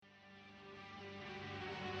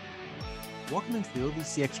Welcome into the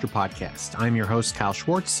OVC Extra Podcast. I'm your host, Kyle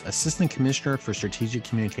Schwartz, Assistant Commissioner for Strategic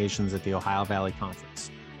Communications at the Ohio Valley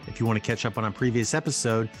Conference. If you want to catch up on a previous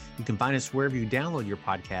episode, you can find us wherever you download your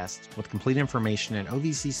podcast with complete information at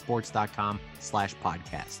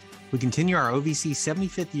ovcsports.com/podcast. We continue our OVC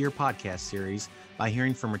 75th year podcast series by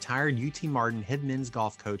hearing from retired UT Martin head men's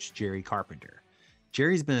golf coach, Jerry Carpenter.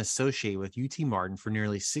 Jerry's been associated with UT Martin for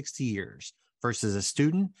nearly 60 years, first as a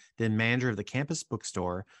student, then manager of the campus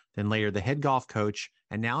bookstore, then later the head golf coach,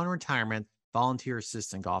 and now in retirement, volunteer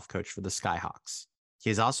assistant golf coach for the Skyhawks. He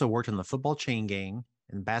has also worked on the football chain gang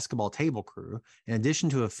and basketball table crew, in addition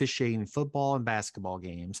to officiating football and basketball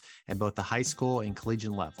games at both the high school and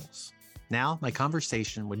collegiate levels. Now, my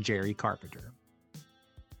conversation with Jerry Carpenter.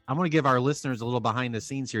 I want to give our listeners a little behind the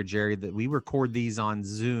scenes here, Jerry, that we record these on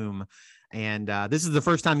Zoom, and this is the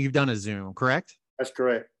first time you've done a Zoom, correct? That's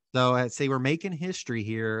correct. So I'd say we're making history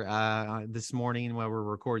here this morning while we're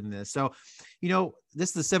recording this. So, this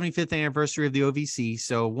is the 75th anniversary of the OVC.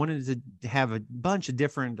 So wanted to have a bunch of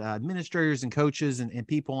different administrators and coaches and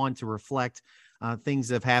people on to reflect things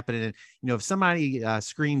that have happened. And, if somebody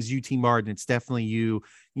screams UT Martin, it's definitely you.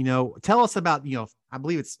 Tell us about, I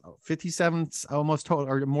believe it's 57 almost total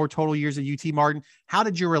or more total years at UT Martin. How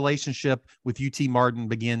did your relationship with UT Martin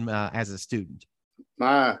begin as a student?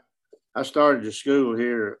 I started the school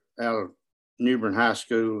here out of New Bern High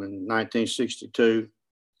School in 1962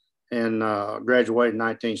 and graduated in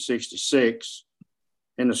 1966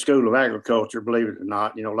 in the School of Agriculture, believe it or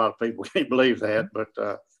not. A lot of people can't believe that, but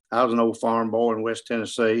I was an old farm boy in West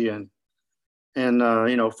Tennessee and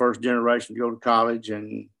first generation to go to college,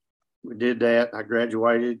 and we did that. I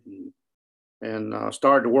graduated and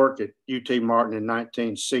started to work at UT Martin in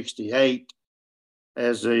 1968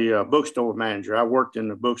 as a bookstore manager. I worked in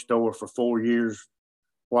the bookstore for 4 years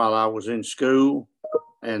while I was in school,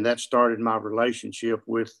 and that started my relationship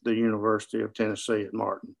with the University of Tennessee at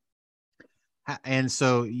Martin. And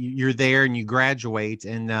so you're there and you graduate,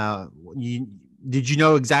 and did you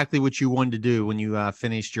know exactly what you wanted to do when you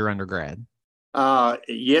finished your undergrad?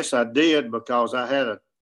 Yes, I did, because I had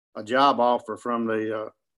a job offer from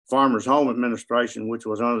the Farmers Home Administration, which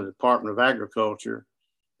was under the Department of Agriculture,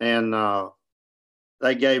 and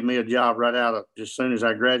they gave me a job right out of, as soon as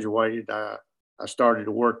I graduated. I started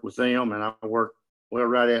to work with them, and I worked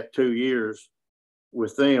right at 2 years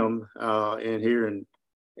with them here in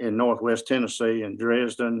Northwest Tennessee, in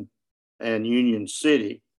Dresden and Union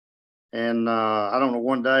City. And I don't know,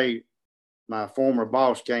 one day my former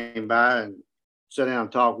boss came by and sat down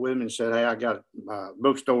and talked with me and said, "Hey, I got my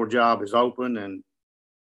bookstore job is open, and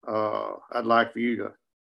I'd like for you to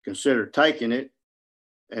consider taking it."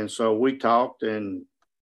 And so we talked, and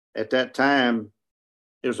at that time,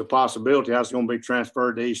 it was a possibility I was going to be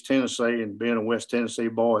transferred to East Tennessee, and being a West Tennessee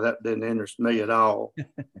boy, that didn't interest me at all.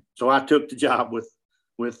 So I took the job with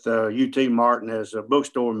UT Martin as a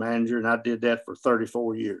bookstore manager, and I did that for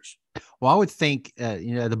 34 years. Well, I would think,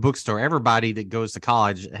 the bookstore, everybody that goes to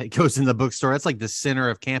college goes in the bookstore. That's like the center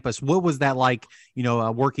of campus. What was that like,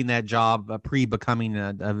 working that job pre-becoming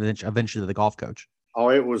eventually the golf coach? Oh,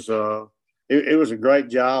 it was a great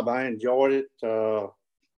job. I enjoyed it.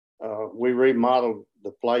 We remodeled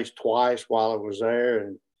the place twice while I was there,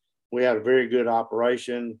 and we had a very good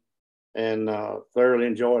operation and thoroughly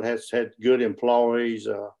enjoyed it. Had good employees.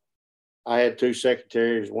 I had 2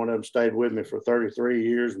 secretaries. One of them stayed with me for 33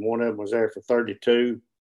 years, and one of them was there for 32.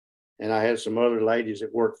 And I had some other ladies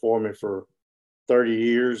that worked for me for 30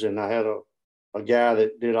 years, and I had a guy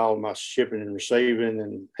that did all my shipping and receiving,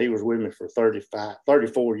 and he was with me for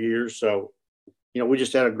 34 years. So, we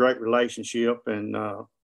just had a great relationship, and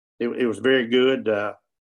it was very good.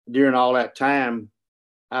 During all that time,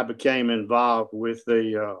 I became involved with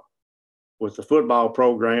the football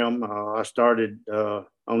program. I started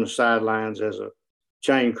on the sidelines as a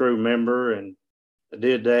chain crew member, and I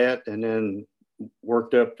did that, and then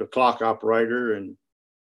worked up to clock operator, and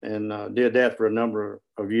did that for a number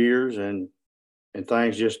of years, and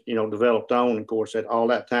things just developed on. Of course, at all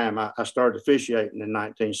that time, I started officiating in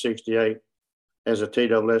 1968 as a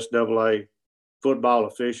TSSAA football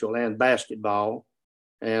official and basketball,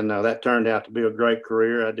 and that turned out to be a great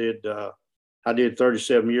career. I did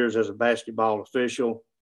 37 years as a basketball official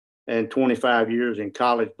and 25 years in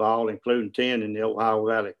college ball, including 10 in the Ohio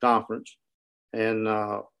Valley Conference, and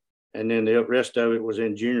then the rest of it was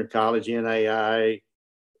in junior college, NAIA,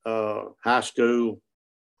 high school,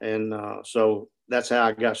 and so that's how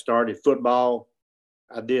I got started. Football,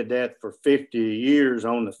 I did that for 50 years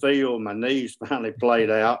on the field. My knees finally played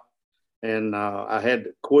out, and I had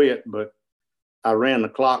to quit, but I ran the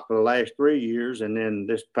clock for the last 3 years, and then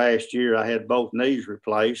this past year I had both knees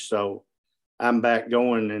replaced, so I'm back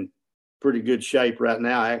going pretty good shape right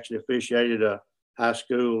now. I actually officiated a high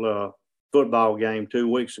school football game 2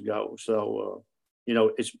 weeks ago. So,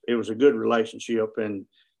 it was a good relationship, and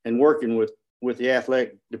working with the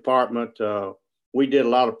athletic department, we did a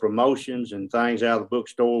lot of promotions and things out of the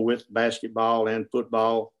bookstore with basketball and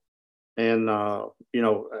football. And,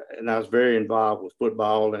 and I was very involved with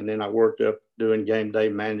football. And then I worked up doing game day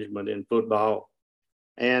management in football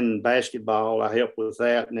and basketball. I helped with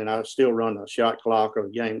that. And then I still run a shot clock or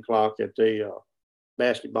a game clock at the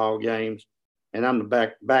basketball games. And I'm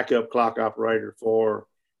the backup clock operator for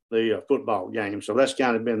the football game. So that's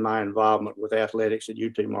kind of been my involvement with athletics at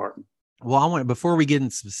UT Martin. Well, before we get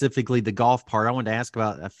into specifically the golf part, I wanted to ask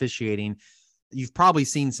about officiating. You've probably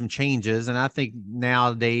seen some changes, and I think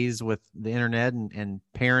nowadays with the internet and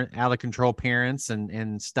parent out of control parents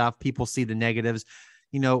and stuff, people see the negatives.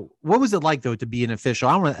 What was it like though to be an official?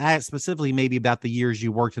 I want to ask specifically maybe about the years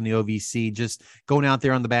you worked in the OVC, just going out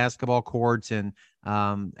there on the basketball courts, and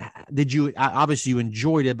did you obviously you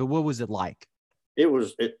enjoyed it, but what was it like? It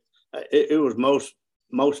was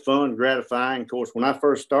most fun, gratifying. Of course, when I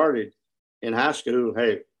first started in high school,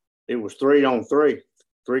 hey, it was 3-on-3,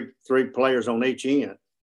 three players on each end,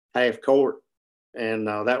 half court, and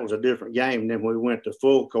that was a different game. And then we went to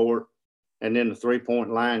full court, and then the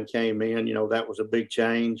 3-point line came in. That was a big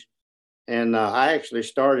change. And I actually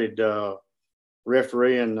started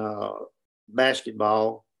refereeing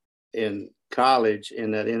basketball in college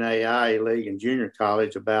in that NAIA league in junior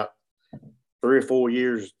college about 3 or 4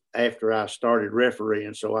 years after I started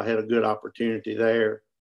refereeing. So I had a good opportunity there.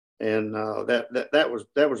 And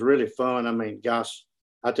that was really fun. I mean, gosh,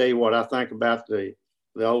 I tell you what, I think about the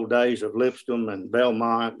old days of Lipscomb and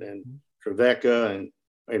Belmont and Trevecca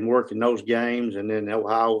and working those games, and then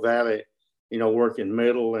Ohio Valley, working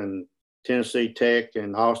Middle and Tennessee Tech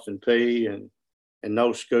and Austin Peay and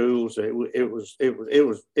those schools. It was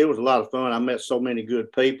a lot of fun. I met so many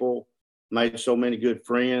good people, made so many good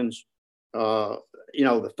friends.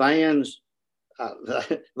 The fans,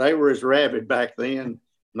 they were as rabid back then,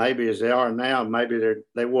 maybe as they are now. Maybe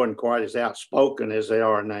they wasn't quite as outspoken as they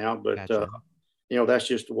are now, but Gotcha. That's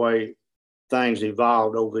just the way things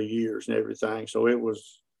evolved over the years and everything. So it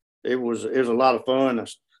was a lot of fun.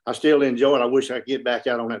 I still enjoy it. I wish I could get back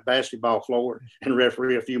out on that basketball floor and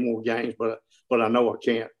referee a few more games, but I know I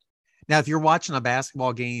can't. Now, if you're watching a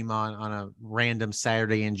basketball game on a random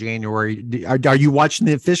Saturday in January, are you watching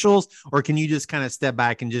the officials, or can you just kind of step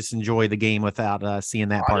back and just enjoy the game without seeing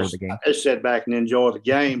that part of the game? I just sit back and enjoy the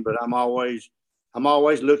game, but I'm always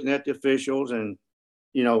looking at the officials, and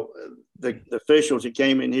the officials that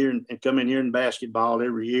came in here and come in here in basketball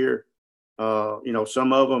every year.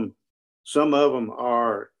 Some of them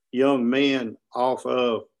are young men off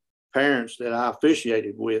of parents that I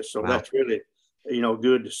officiated with, so wow. That's really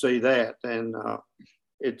good to see that. And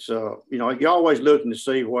it's you're always looking to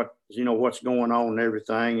see what's going on and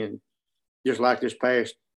everything. And just like this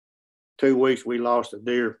past 2 weeks, we lost a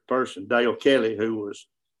dear person, Dale Kelly, who was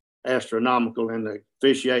astronomical in the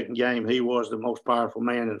officiating game. He was the most powerful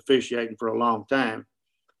man in officiating for a long time,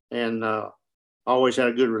 and always had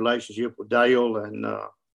a good relationship with Dale, and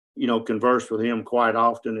conversed with him quite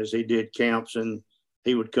often as he did camps, and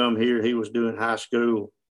he would come here. He was doing high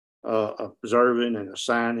school observing and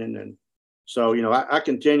assigning, and so I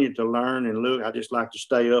continue to learn and look. I just like to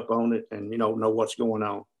stay up on it and know what's going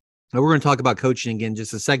on. Now, we're going to talk about coaching again in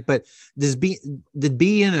just a sec, but did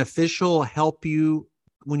being an official help you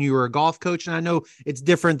when you were a golf coach? And I know it's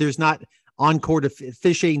different. There's not on-court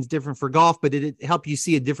officiating is different for golf, but did it help you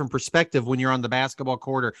see a different perspective when you're on the basketball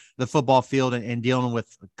court or the football field and dealing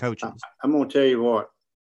with coaches? I'm going to tell you what,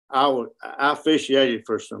 I officiated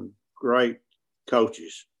for some great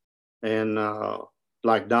coaches, and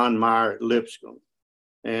like Don Meyer at Lipscomb,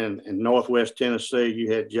 and in Northwest Tennessee,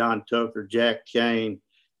 you had John Tucker, Jack Kane,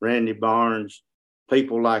 Randy Barnes,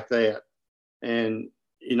 people like that. And,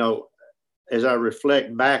 as I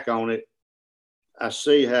reflect back on it, I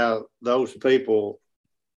see how those people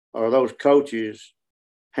or those coaches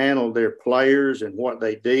handled their players and what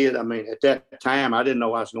they did. I mean, at that time, I didn't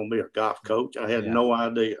know I was going to be a golf coach. I had no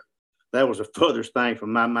idea. That was the furthest thing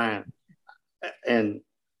from my mind. And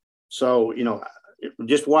so,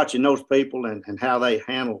 just watching those people and how they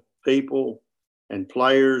handle people and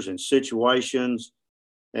players and situations,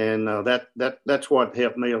 and that's what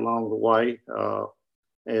helped me along the way.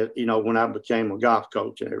 When I became a golf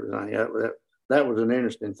coach and everything, that was an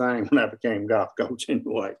interesting thing when I became golf coach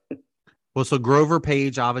anyway. Well, so Grover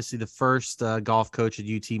Page, obviously the first golf coach at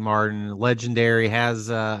UT Martin, legendary, has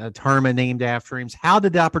a tournament named after him. How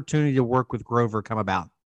did the opportunity to work with Grover come about?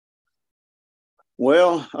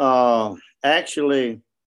 Well, actually,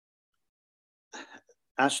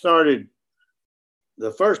 I started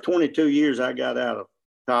the first 22 years I got out of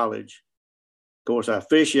college. Of course, I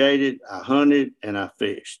officiated, I hunted, and I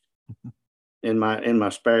fished in my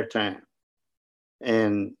spare time.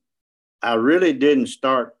 And I really didn't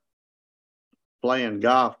start playing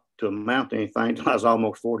golf to amount to anything until I was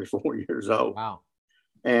almost 44 years old. Wow.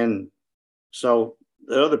 And so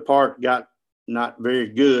the other part got not very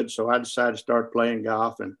good. So I decided to start playing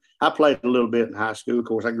golf. And I played a little bit in high school. Of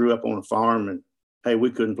course, I grew up on a farm, and hey,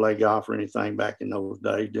 we couldn't play golf or anything back in those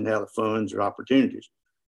days, didn't have the funds or opportunities.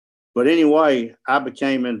 But anyway, I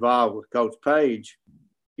became involved with Coach Page,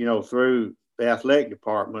 through the athletic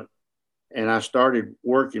department. And I started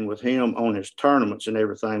working with him on his tournaments and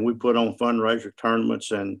everything. We put on fundraiser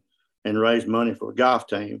tournaments and raised money for the golf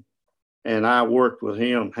team. And I worked with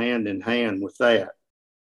him hand in hand with that.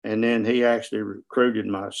 And then he actually recruited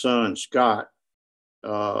my son, Scott,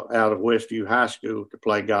 out of Westview High School to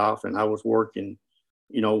play golf. And I was working,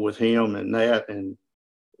 with him and that. And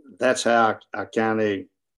that's how I kind of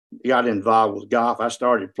got involved with golf. I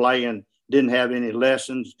started playing, didn't have any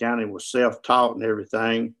lessons, kind of was self-taught and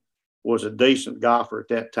everything, was a decent golfer at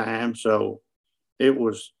that time. So it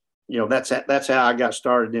was, that's how I got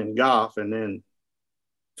started in golf. And then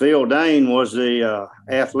Phil Dane was the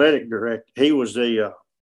athletic director. He was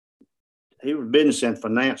business and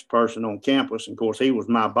finance person on campus. And of course, he was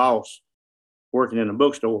my boss working in a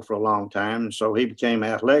bookstore for a long time. And so he became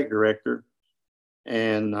athletic director.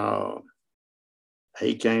 And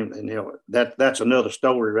he came, and that's another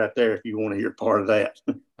story right there if you want to hear part of that.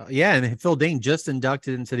 Yeah, and Phil Dane just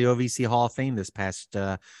inducted into the OVC Hall of Fame this past,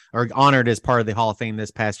 or honored as part of the Hall of Fame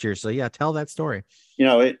this past year. So yeah, tell that story.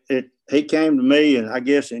 He came to me, and I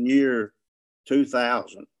guess in year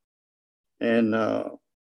 2000, and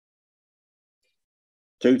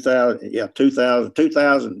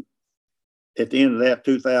 2000. At the end of that,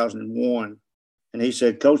 2001, and he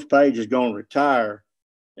said, Coach Page is going to retire.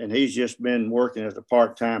 And he's just been working as a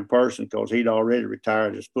part-time person because he'd already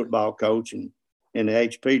retired as football coach and in the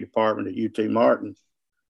HP department at UT Martin.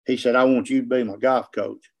 He said, I want you to be my golf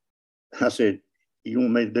coach. I said, you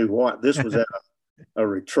want me to do what? This was at a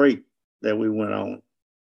retreat that we went on.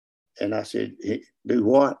 And I said, do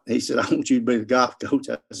what? He said, I want you to be the golf coach.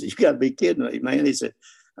 I said, you got to be kidding me, man. He said,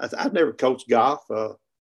 I've never coached golf.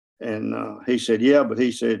 He said, yeah, but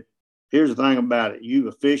he said, here's the thing about it. You've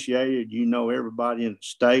officiated, everybody in the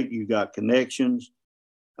state, you got connections,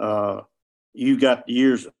 you got the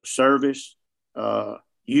years of service,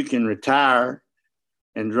 you can retire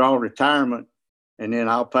and draw retirement, and then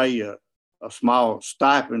I'll pay you a small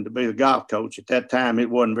stipend to be the golf coach. At that time, it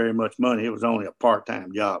wasn't very much money. It was only a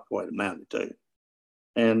part-time job, what it amounted to.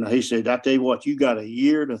 And he said, I tell you what, you got a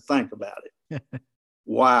year to think about it.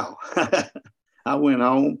 Wow. I went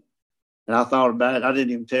home. And I thought about it. I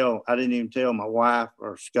didn't even tell my wife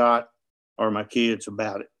or Scott or my kids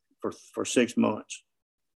about it for 6 months.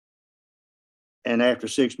 And after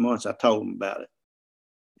 6 months, I told them about it.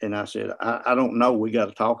 And I said, I don't know. We got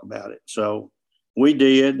to talk about it. So we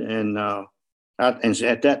did. And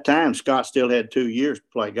at that time, Scott still had 2 years to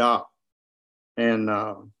play golf. And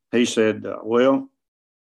he said,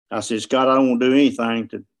 I said, Scott, I don't want to do anything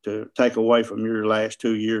to take away from your last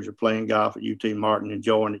 2 years of playing golf at UT Martin,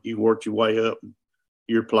 enjoying it. You worked your way up. And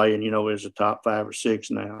you're playing, as a top 5 or 6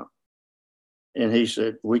 now. And he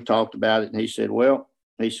said, we talked about it. And he said,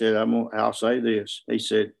 I'll say this. He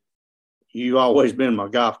said, you always been my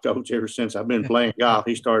golf coach ever since I've been playing golf.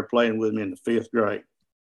 He started playing with me in the 5th grade.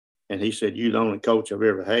 And he said, you're the only coach I've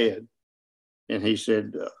ever had. And he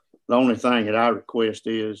said, the only thing that I request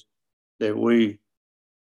is that we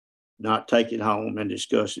not take it home and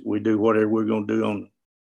discuss it. We do whatever we're going to do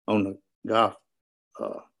on the golf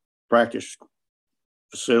practice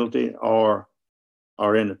facility or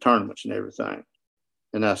in the tournaments and everything.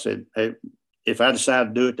 And I said, hey, if I decide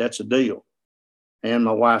to do it, that's a deal. And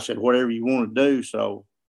my wife said, whatever you want to do. So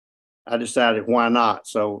I decided, why not?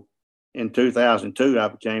 So in 2002, I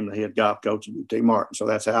became the head golf coach at UT Martin. So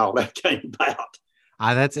that's how all that came about.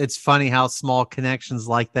 It's funny how small connections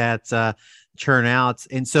like that churn out.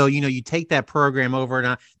 And so, you take that program over,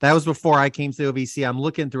 and that was before I came to OVC. I'm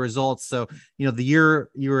looking at the results. So, the year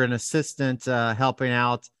you were an assistant helping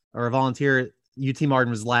out or a volunteer, UT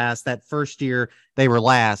Martin was last. That first year they were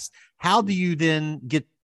last. How do you then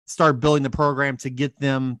start building the program to get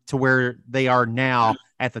them to where they are now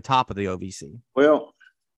at the top of the OVC? Well,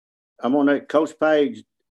 I'm on that Coach Page.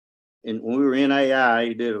 And when we were in AI,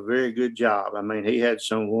 he did a very good job. I mean, he had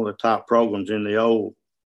one of the top programs in the old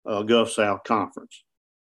Gulf South Conference.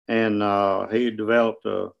 And he developed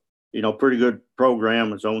a, pretty good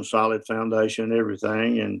program, its own solid foundation and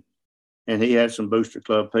everything. And he had some booster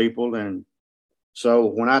club people. And So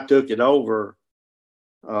when I took it over,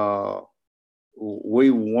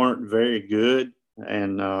 we weren't very good.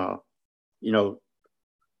 And, you know,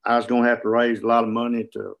 I was going to have to raise a lot of money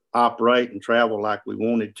to operate and travel like we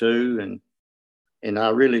wanted to. And I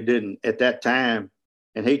really didn't at that time.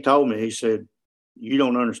 And he told me, he said, you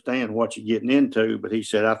don't understand what you're getting into, but he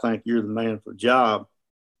said, I think you're the man for the job.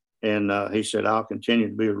 And he said, I'll continue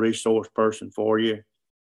to be a resource person for you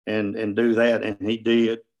and do that. And he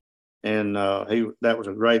did. And that was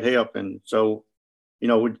a great help. And so, you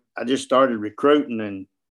know, I just started recruiting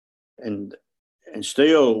and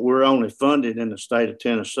still we're only funded in the state of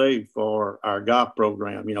Tennessee for our golf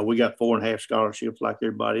program. You know, we got 4.5 scholarships like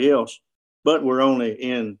everybody else, but we're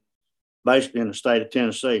only basically in the state of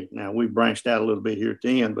Tennessee. Now we branched out a little bit here at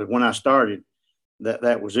the end, but when I started,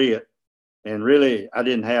 that was it. And really, I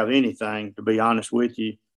didn't have anything, to be honest with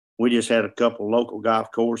you. We just had a couple local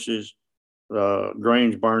golf courses.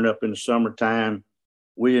 Greens burned up in the summertime.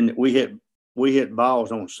 We hit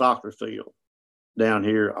balls on a soccer field down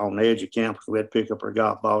here on the edge of campus. We had to pick up our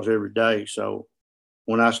golf balls every day. So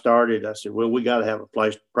when I started, I said, well, we got to have a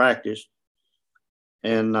place to practice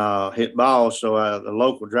and hit balls. So the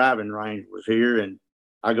local driving range was here, and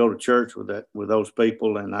I go to church with those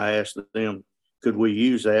people, and I asked them, could we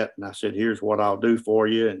use that? And I said, here's what I'll do for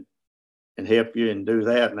you and help you and do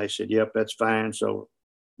that. And they said, yep, that's fine. So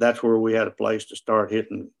that's where we had a place to start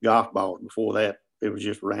hitting golf balls. Before that, it was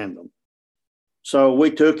just random. So we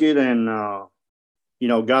took it and, you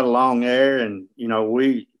know, got along there. And, you know,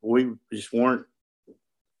 we just weren't,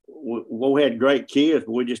 we had great kids,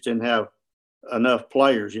 but we just didn't have enough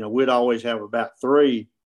players. You know, we'd always have about 3,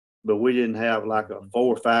 but we didn't have like a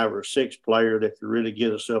 4, 5, or 6 player that could really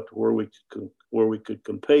get us up to where we could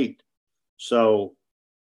compete. So,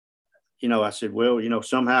 you know, I said, well, you know,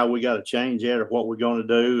 somehow we got to change that or what we're going to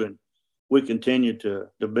do. And we continued to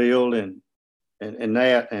build and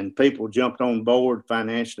that, and people jumped on board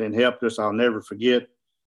financially and helped us. I'll never forget.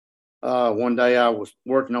 One day I was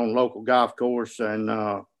working on a local golf course, and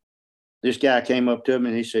this guy came up to me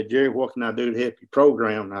and he said, Jerry, what can I do to help your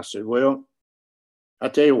program? And I said, well, I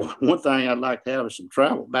tell you what, one thing I'd like to have is some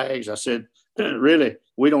travel bags. I said, really,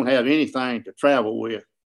 we don't have anything to travel with.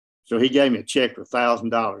 So he gave me a check for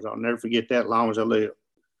 $1,000. I'll never forget that as long as I live.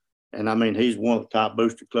 And I mean, he's one of the top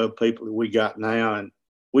Booster Club people that we got now. And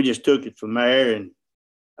we just took it from there, and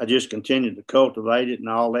I just continued to cultivate it and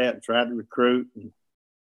all that and tried to recruit.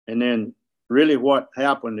 And then really what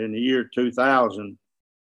happened in the year 2000,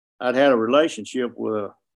 I'd had a relationship with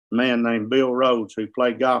a man named Bill Rhodes, who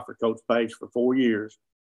played golf for Coach Page for 4 years.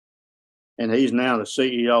 And he's now the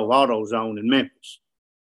CEO of AutoZone in Memphis.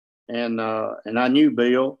 And I knew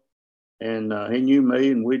Bill, and he knew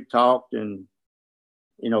me, and we'd talked. And,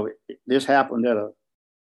 you know, this happened at a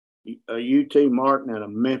UT Martin and a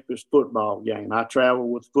Memphis football game. I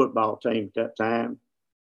traveled with the football team at that time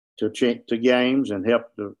to games and help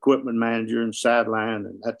the equipment manager and sideline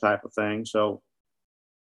and that type of thing. So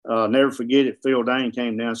never forget it. Phil Dane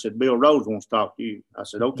came down and said, Bill Rhodes wants to talk to you. I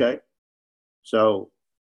said, okay. So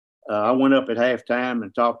I went up at halftime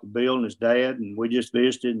and talked to Bill and his dad, and we just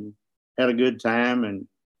visited and had a good time. And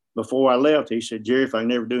before I left, he said, Jerry, if I can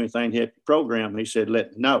never do anything to help your program, he said,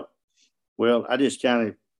 let me know. Well, I just kind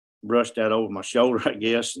of brushed that over my shoulder, I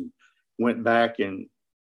guess, and went back. And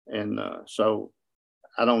so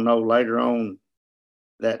I don't know, later on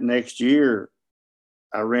that next year,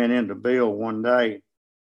 I ran into Bill one day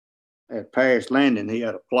at Paris Landing. He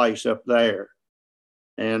had a place up there.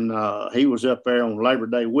 And he was up there on Labor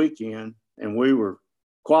Day weekend, and we were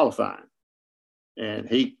qualifying. And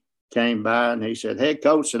he came by and he said, head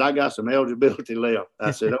coach said, I got some eligibility left.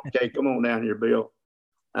 I said, okay, come on down here, Bill.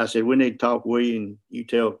 I said, we need to talk with you, and you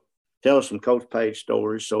tell us some Coach Page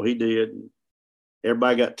stories. So he did. And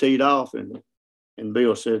everybody got teed off, and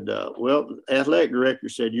Bill said, well, the athletic director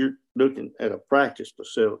said, you're looking at a practice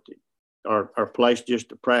facility or place just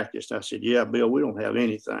to practice. I said, yeah, Bill, we don't have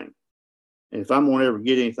anything. And if I'm going to ever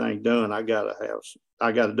get anything done, I got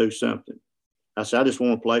to do something. I said, I just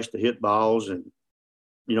want a place to hit balls and,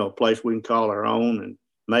 you know, a place we can call our own, and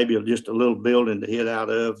maybe just a little building to hit out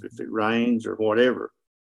of if it rains or whatever.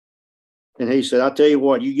 And he said, I'll tell you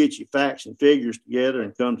what, you get your facts and figures together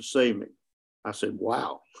and come to see me. I said,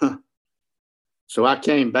 wow. So I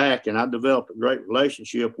came back and I developed a great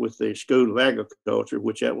relationship with the School of Agriculture,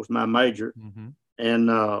 which that was my major. Mm-hmm. And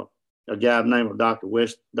a guy named Dr.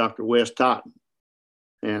 West Totten.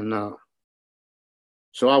 And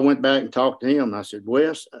so I went back and talked to him. And I said,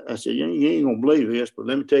 Wes, I said, you ain't going to believe this, but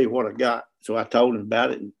let me tell you what I got. So I told him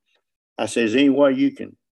about it. And I said, is there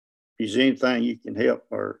anything you can help,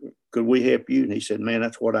 or could we help you? And he said, man,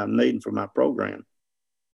 that's what I'm needing for my program.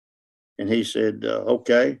 And he said,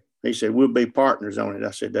 okay. He said, we'll be partners on it.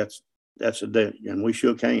 I said, that's a deal. And we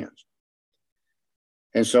shook hands.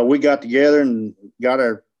 And so we got together and got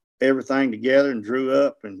our everything together and drew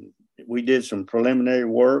up, and we did some preliminary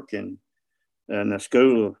work. And the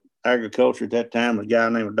School of Agriculture at that time, a guy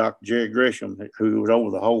named Dr. Jerry Grisham, who was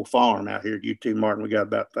over the whole farm out here at UT Martin. We got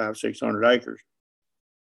about 500-600 acres.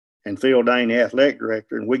 And Phil Dane, the athletic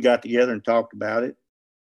director, and we got together and talked about it.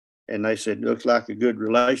 And they said, looks like a good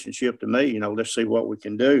relationship to me. Let's see what we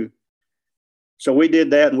can do. So we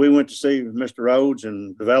did that, and we went to see Mr. Rhodes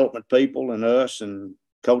and development people and us and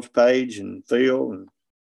Coach Page and Phil. And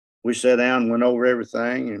we sat down and went over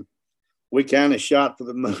everything. And we kind of shot for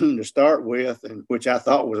the moon to start with, and which I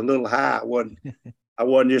thought was a little high. I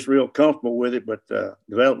wasn't just real comfortable with it, but the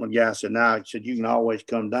development guy said, no, he said, you can always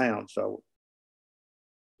come down. So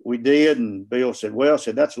we did, and Bill said,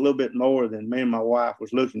 that's a little bit more than me and my wife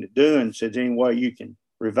was looking at doing. Said, any way you can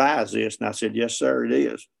revise this? And I said, yes, sir, it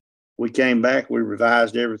is. We came back, we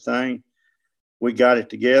revised everything. We got it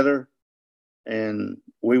together, and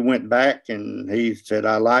we went back, and he said,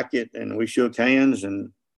 I like it. And we shook hands,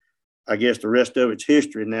 and I guess the rest of it's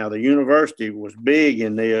history. Now, the university was big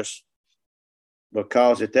in this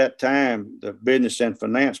because at that time, the business and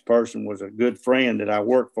finance person was a good friend that I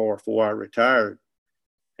worked for before I retired.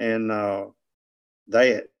 And at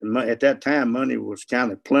that time, money was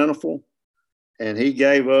kind of plentiful, and he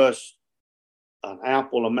gave us an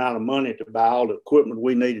ample amount of money to buy all the equipment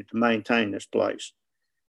we needed to maintain this place.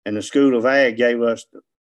 And the School of Ag gave us,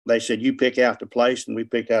 they said, you pick out the place, and we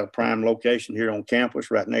picked out a prime location here on campus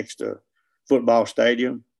right next to football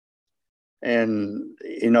stadium. And,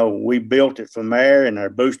 we built it from there, and our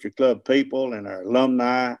booster club people and our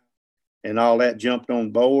alumni and all that jumped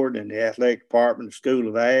on board, and the athletic department, the School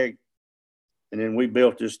of Ag. And then we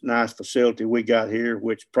built this nice facility we got here,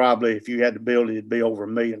 which probably, if you had to build it, it'd be over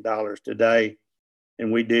 $1 million today.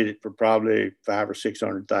 And we did it for probably $500,000 or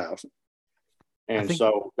 $600,000. And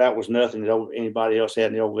so that was nothing that anybody else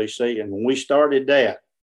had in the OVC. And when we started that,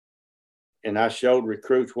 and I showed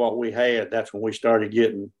recruits what we had, that's when we started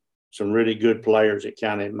getting some really good players that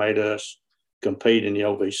kind of made us compete in the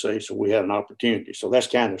OVC. So we had an opportunity. So that's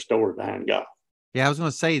kind of the story behind golf. Yeah, I was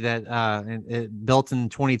going to say that it built in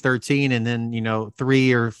 2013, and then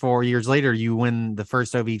 3 or 4 years later, you win the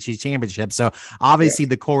first OVC championship. So obviously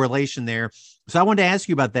the correlation there. So I wanted to ask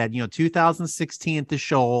you about that. 2016 at the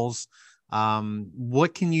Shoals.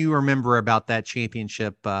 What can you remember about that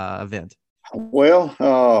championship event? Well,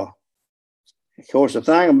 of course, the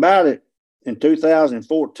thing about it, in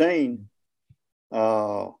 2014,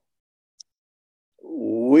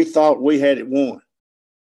 we thought we had it won.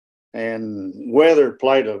 And weather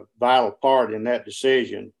played a vital part in that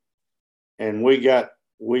decision. And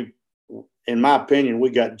in my opinion, we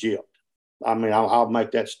got gypped. I mean, I'll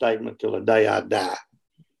make that statement till the day I die.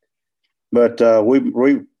 But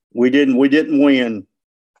we didn't win,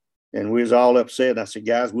 and we was all upset. I said,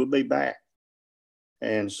 guys, we'll be back.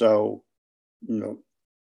 And so,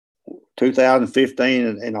 2015,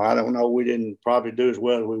 and I don't know, we didn't probably do as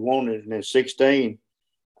well as we wanted. And then 16,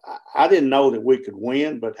 I didn't know that we could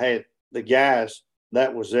win, but had the guys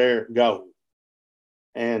that was their goal.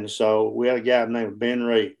 And so we had a guy named Ben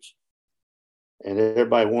Reeves, and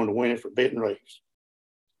everybody wanted to win it for Ben Reeves.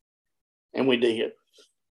 And we did.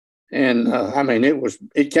 And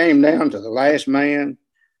it came down to the last man,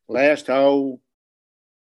 last hole,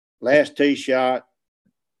 last tee shot,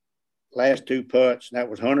 last two putts. And that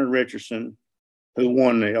was Hunter Richardson, who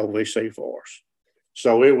won the OVC for us.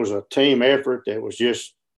 So it was a team effort that was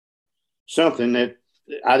just something that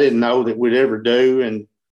I didn't know that we'd ever do. And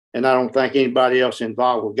I don't think anybody else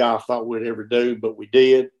involved with golf thought we'd ever do, but we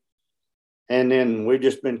did. And then we've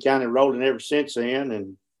just been kind of rolling ever since then.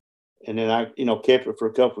 And then I, kept it for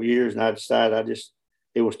a couple of years, and I decided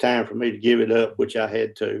it was time for me to give it up, which I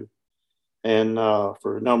had to. And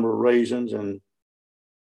for a number of reasons. And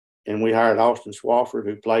we hired Austin Swafford,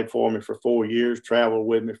 who played for me for 4 years, traveled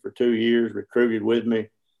with me for 2 years, recruited with me.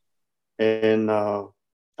 And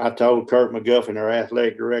I told Kirk McGuffin, our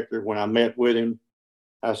athletic director, when I met with him,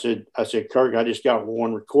 I said, Kirk, I just got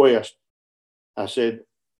one request. I said,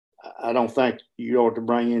 I don't think you ought to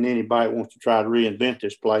bring in anybody that wants to try to reinvent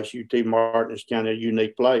this place. UT Martin is kind of a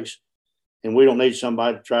unique place. And we don't need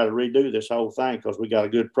somebody to try to redo this whole thing, because we got a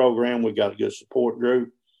good program, we got a good support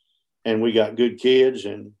group, and we got good kids,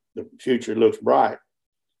 and the future looks bright.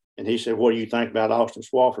 And he said, what do you think about Austin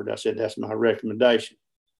Swafford? I said, that's my recommendation.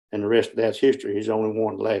 And the rest of that's history. He's only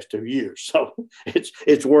won the last 2 years. So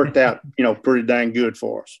it's worked out, pretty dang good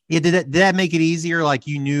for us. Yeah. Did that make it easier? Like,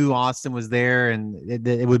 you knew Austin was there, and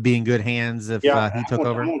it would be in good hands if he took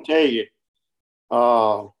over? I'm going to tell you,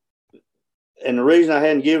 And the reason I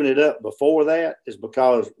hadn't given it up before that is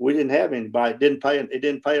because we didn't have anybody. It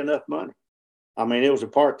didn't pay enough money. I mean, it was a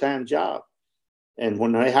part-time job. And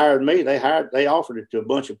when they hired me, they offered it to a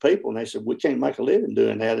bunch of people, and they said, we can't make a living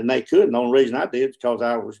doing that. And they couldn't. The only reason I did is because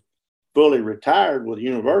I was fully retired with the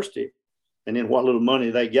university. And then what little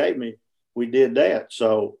money they gave me, we did that.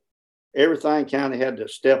 So everything kind of had to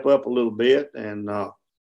step up a little bit. And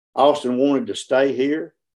Austin wanted to stay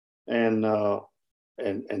here and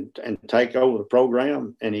take over the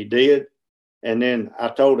program, and he did. And then I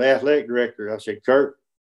told the athletic director, I said, Kurt,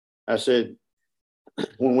 I said,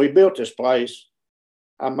 when we built this place,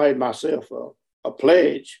 I made myself a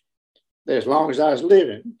pledge that as long as I was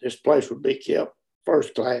living, this place would be kept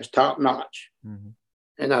first class, top notch. Mm-hmm.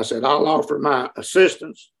 And I said, I'll offer my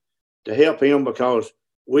assistance to help him because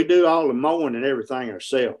we do all the mowing and everything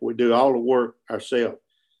ourselves. We do all the work ourselves.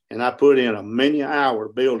 And I put in a many-hour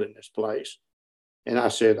building this place. And I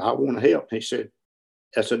said, I want to help. He said,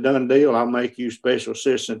 that's a done deal. I'll make you special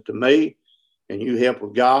assistant to me, and you help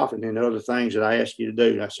with golf and then other things that I ask you to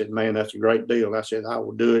do. And I said, man, that's a great deal. I said, I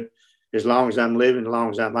will do it as long as I'm living, as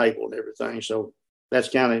long as I'm able and everything. So that's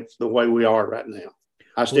kind of the way we are right now.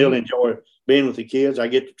 I still enjoy being with the kids. I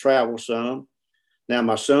get to travel some. Now,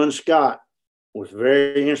 my son, Scott, was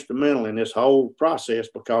very instrumental in this whole process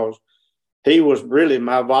because he was really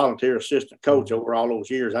my volunteer assistant coach over all those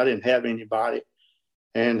years. I didn't have anybody.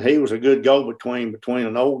 And he was a good go-between between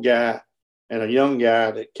an old guy and a young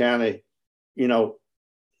guy that kind of, you know,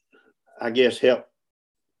 I guess helped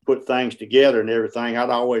put things together and everything. I'd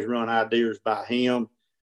always run ideas by him,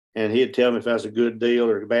 and he'd tell me if that's a good deal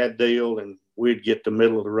or a bad deal, and we'd get the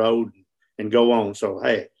middle of the road and go on. So,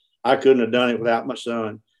 hey, I couldn't have done it without my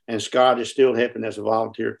son. And Scott is still helping as a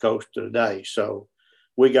volunteer coach today. So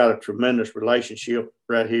we got a tremendous relationship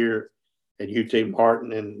right here at UT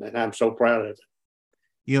Martin, and I'm so proud of it.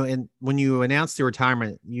 You know, and when you announced the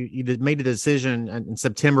retirement, you made a decision in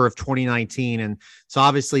September of 2019. And so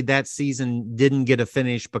obviously that season didn't get a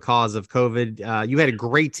finish because of COVID. You had a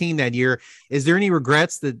great team that year. Is there any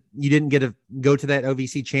regrets that you didn't get to go to that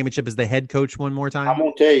OVC championship as the head coach one more time? I'm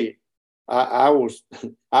going to tell you, I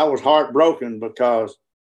was heartbroken because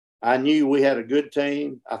I knew we had a good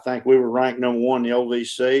team. I think we were ranked number one in the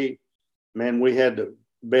OVC. Man, we had the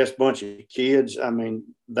best bunch of kids. I mean,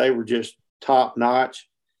 they were just top notch.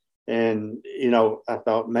 And, you know, I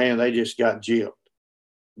thought, man, they just got gypped.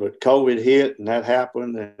 But COVID hit and that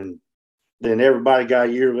happened. And then everybody got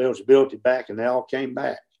a year of eligibility back and they all came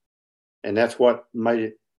back. And that's what made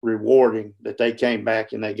it rewarding that they came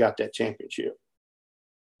back and they got that championship.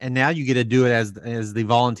 And now you get to do it as the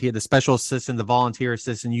volunteer, the special assistant, the volunteer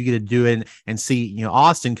assistant. You get to do it and see, you know,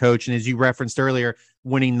 Austin coach. And as you referenced earlier,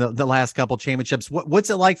 winning the last couple championships. What's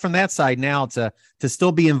it like from that side now to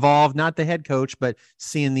still be involved, not the head coach, but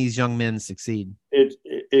seeing these young men succeed?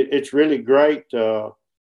 It's really great. And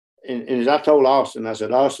as I told Austin, I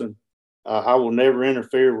said, Austin, I will never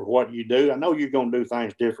interfere with what you do. I know you're going to do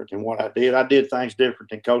things different than what I did. I did things different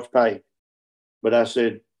than Coach Payton. But I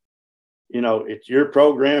said, you know, it's your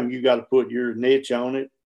program. You got to put your niche on it.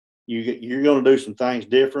 You're going to do some things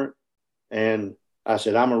different. And I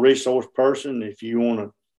said, I'm a resource person. If you want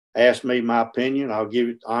to ask me my opinion, I'll give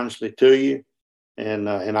it honestly to you. And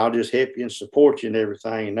I'll just help you and support you and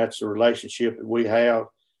everything. And that's the relationship that we have.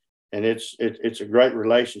 And it's a great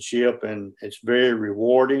relationship, and it's very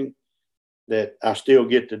rewarding that I still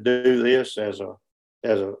get to do this as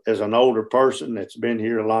an older person that's been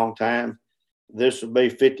here a long time. This will be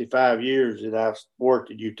 55 years that I've worked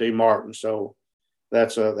at UT Martin. So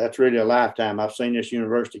that's really a lifetime. I've seen this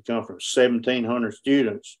university come from 1,700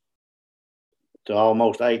 students to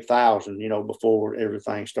almost 8,000, you know, before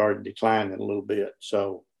everything started declining a little bit.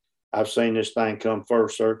 So I've seen this thing come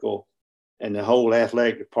first circle, and the whole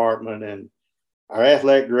athletic department, and our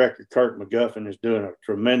athletic director, Kirk McGuffin, is doing a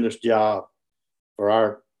tremendous job for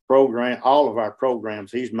our program, all of our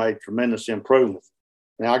programs. He's made tremendous improvements.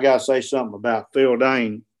 Now, I got to say something about Phil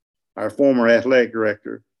Dane, our former athletic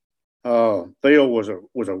director. Phil was a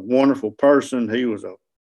wonderful person. He was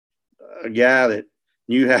a guy that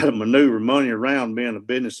knew how to maneuver money around, being a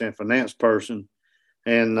business and finance person.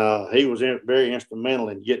 And he was very instrumental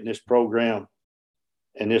in getting this program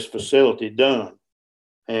and this facility done.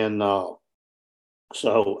 And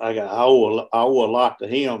so I owe a lot to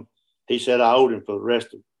him. He said I owed him for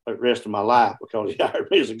the rest of my life because he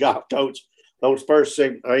hired me as a golf coach. Those first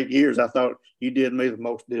 7 or 8 years, I thought you did me the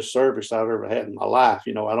most disservice I've ever had in my life.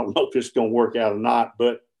 You know, I don't know if it's going to work out or not,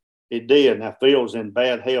 but it did. Now Phil's in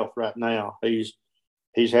bad health right now. He's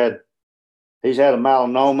had a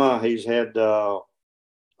melanoma. He's had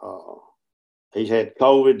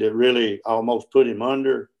COVID that really almost put him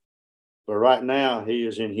under. But right now he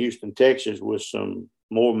is in Houston, Texas with some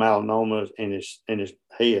more melanomas in his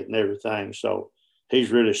head and everything. So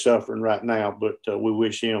he's really suffering right now, but we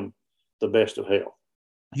wish him the best of health.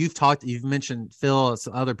 You've mentioned Phil,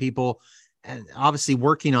 some other people, and obviously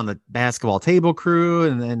working on the basketball table crew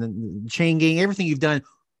and the chain gang, everything you've done.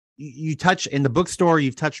 You touch in the bookstore,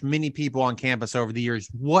 you've touched many people on campus over the years.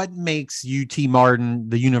 What makes UT Martin,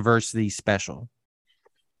 the university, special?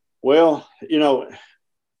 Well,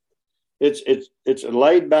 it's a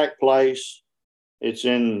laid back place. It's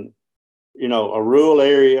in, a rural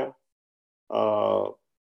area.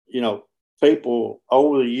 People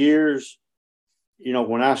over the years,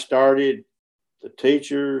 when I started, the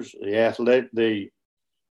teachers, the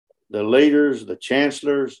leaders, the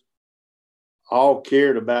chancellors, all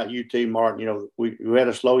cared about UT Martin. We had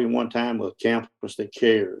a slogan one time with campus that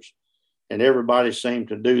cares, and everybody seemed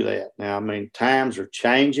to do that. Now, times are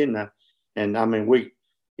changing, and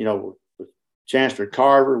Chancellor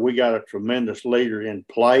Carver, we got a tremendous leader in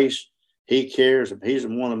place. He cares. He's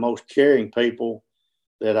one of the most caring people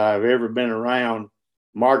that I've ever been around.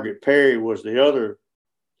 Margaret Perry was the other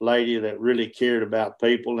lady that really cared about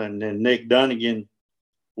people, and then Nick Dunnigan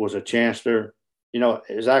was a chancellor.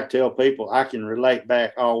 As I tell people, I can relate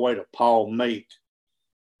back all the way to Paul Meek,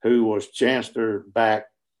 who was chancellor back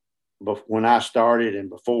when I started and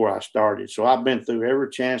before I started. So I've been through every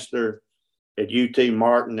chancellor at UT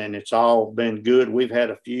Martin, and it's all been good. We've had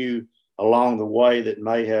a few along the way that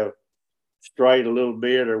may have strayed a little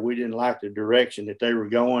bit, or we didn't like the direction that they were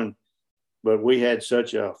going, but we had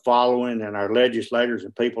such a following, and our legislators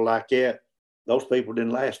and people like that, those people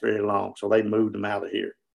didn't last very long, so they moved them out of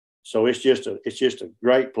here. So it's just a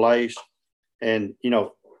great place. And, a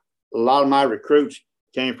lot of my recruits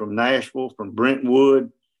came from Nashville, from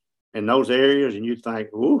Brentwood, and those areas, and you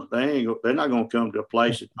think, ooh, they're not going to come to a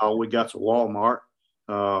place that all we got's a Walmart.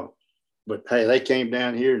 But hey, they came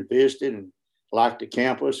down here and visited and liked the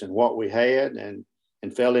campus and what we had, and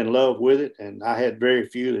fell in love with it. And I had very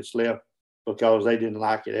few that's left because they didn't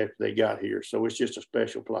like it after they got here. So it's just a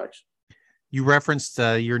special place. You referenced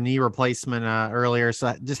your knee replacement earlier.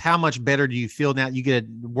 So just how much better do you feel now? You get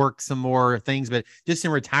to work some more things, but just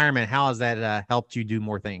in retirement, how has that helped you do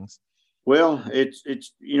more things? Well, it's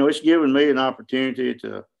given me an opportunity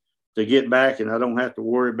to get back, and I don't have to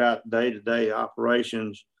worry about day-to-day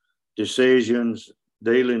operations, decisions,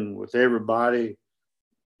 dealing with everybody,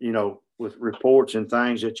 with reports and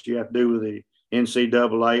things that you have to do with the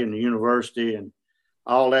NCAA and the university, and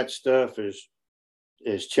all that stuff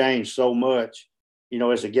has changed so much.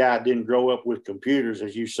 As a guy that didn't grow up with computers,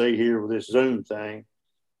 as you see here with this Zoom thing,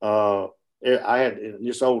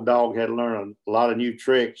 this old dog had to learn a lot of new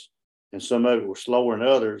tricks, and some of it was slower than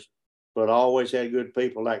others, but I always had good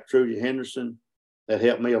people like Trudy Henderson that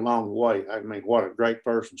helped me along the way. What a great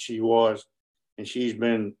person she was. And she's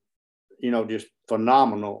been, just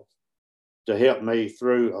phenomenal to help me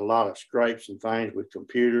through a lot of scrapes and things with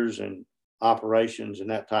computers and operations and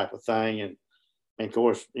that type of thing. And of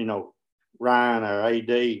course, Ryan, our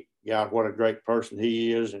AD, God, what a great person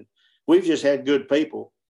he is. And we've just had good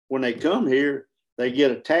people. When they come here, they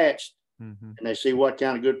get attached, and they see what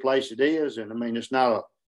kind of good place it is. And it's not a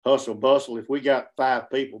hustle bustle. If we got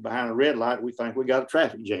 5 people behind a red light, we think we got a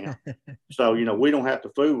traffic jam. So, we don't have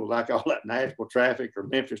to fool like all that Nashville traffic or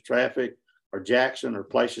Memphis traffic or Jackson or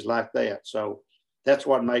places like that. So that's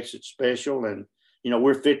what makes it special. And,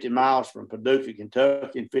 we're 50 miles from Paducah,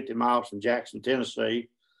 Kentucky, and 50 miles from Jackson, Tennessee.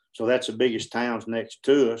 So that's the biggest towns next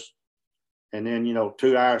to us. And then,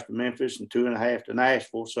 2 hours to Memphis and 2.5 to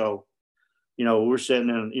Nashville. So, we're sitting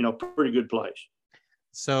in, a pretty good place.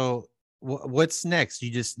 So what's next?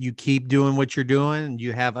 You keep doing what you're doing? Do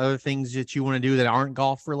you have other things that you want to do that aren't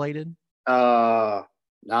golf related? I'll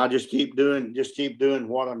just keep doing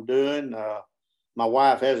what I'm doing. My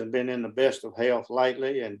wife hasn't been in the best of health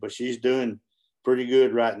lately, but she's doing pretty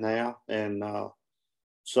good right now. And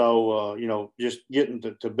so just getting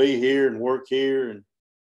to be here and work here and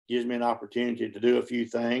gives me an opportunity to do a few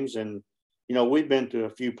things. And, we've been to a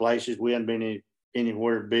few places. We haven't been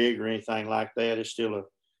anywhere big or anything like that. It's still a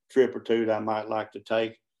trip or two that I might like to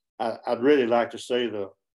take. I'd really like to see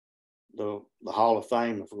the Hall of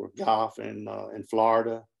Fame for golf in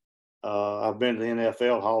Florida. I've been to the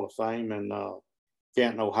NFL Hall of Fame in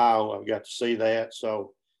Canton, Ohio. I've got to see that.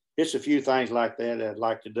 So it's a few things like that I'd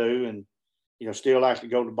like to do, and still like to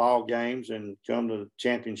go to ball games and come to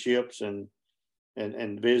championships and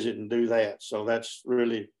visit and do that. So that's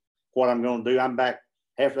really what I'm going to do. I'm back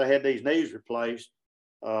after I had these knees replaced.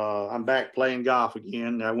 I'm back playing golf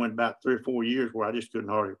again. I went about 3 or 4 years where I just couldn't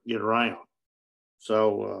hardly get around.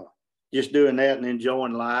 So just doing that and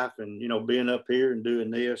enjoying life, and being up here and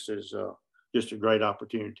doing this is just a great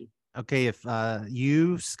opportunity. Okay, if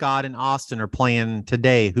you, Scott, and Austin are playing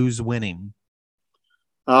today, who's winning?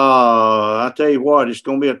 I tell you what, it's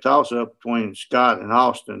going to be a toss-up between Scott and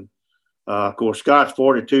Austin. Of course, Scott's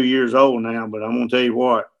 42 years old now, but I'm going to tell you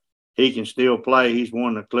what, he can still play. He's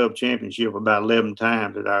won the club championship about 11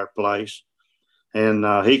 times at our place,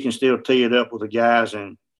 and he can still tee it up with the guys.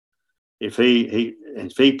 And if he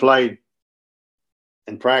played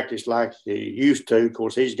and practiced like he used to, of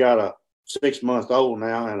course, he's got a 6-month-old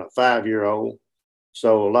now and a 5-year-old,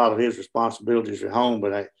 so a lot of his responsibilities are at home,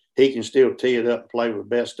 but he can still tee it up and play with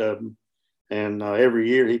the best of them. And every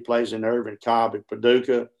year he plays in Irvin, Cobb, and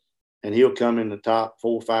Paducah, and he'll come in the top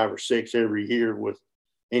 4, 5, or 6 every year with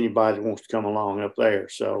anybody that wants to come along up there.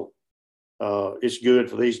 So it's good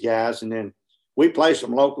for these guys. And then we play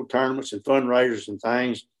some local tournaments and fundraisers and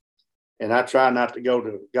things, and I try not to go to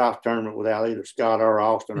a golf tournament without either Scott or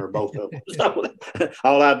Austin or both of them. So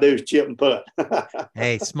all I do is chip and putt.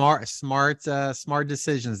 Hey, smart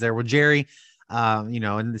decisions there. Well, Jerry,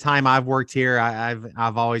 in the time I've worked here,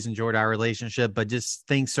 I've always enjoyed our relationship, but just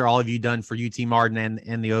thanks to all of you done for UT Martin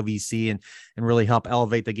and the OVC and really help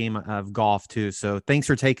elevate the game of golf too. So thanks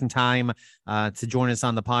for taking time to join us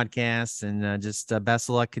on the podcast, and just best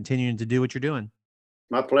of luck continuing to do what you're doing.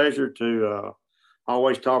 My pleasure to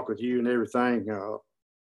always talk with you and everything.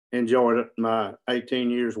 Enjoyed it. My 18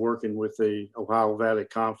 years working with the Ohio Valley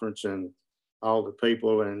Conference and all the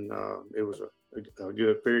people, and it was a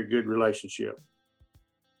good, very good relationship.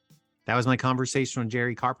 That was my conversation with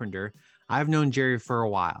Jerry Carpenter. I've known Jerry for a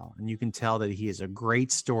while, and you can tell that he is a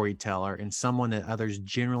great storyteller and someone that others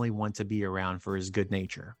generally want to be around for his good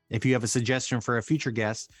nature. If you have a suggestion for a future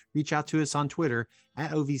guest, reach out to us on Twitter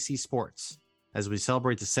at OVC Sports. As we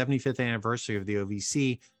celebrate the 75th anniversary of the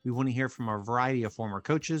OVC, we want to hear from a variety of former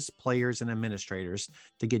coaches, players, and administrators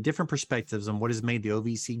to get different perspectives on what has made the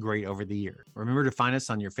OVC great over the year. Remember to find us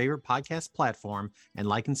on your favorite podcast platform and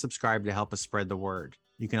like and subscribe to help us spread the word.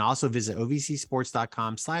 You can also visit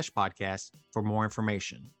ovcsports.com/podcast for more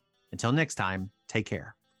information. Until next time, take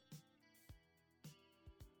care.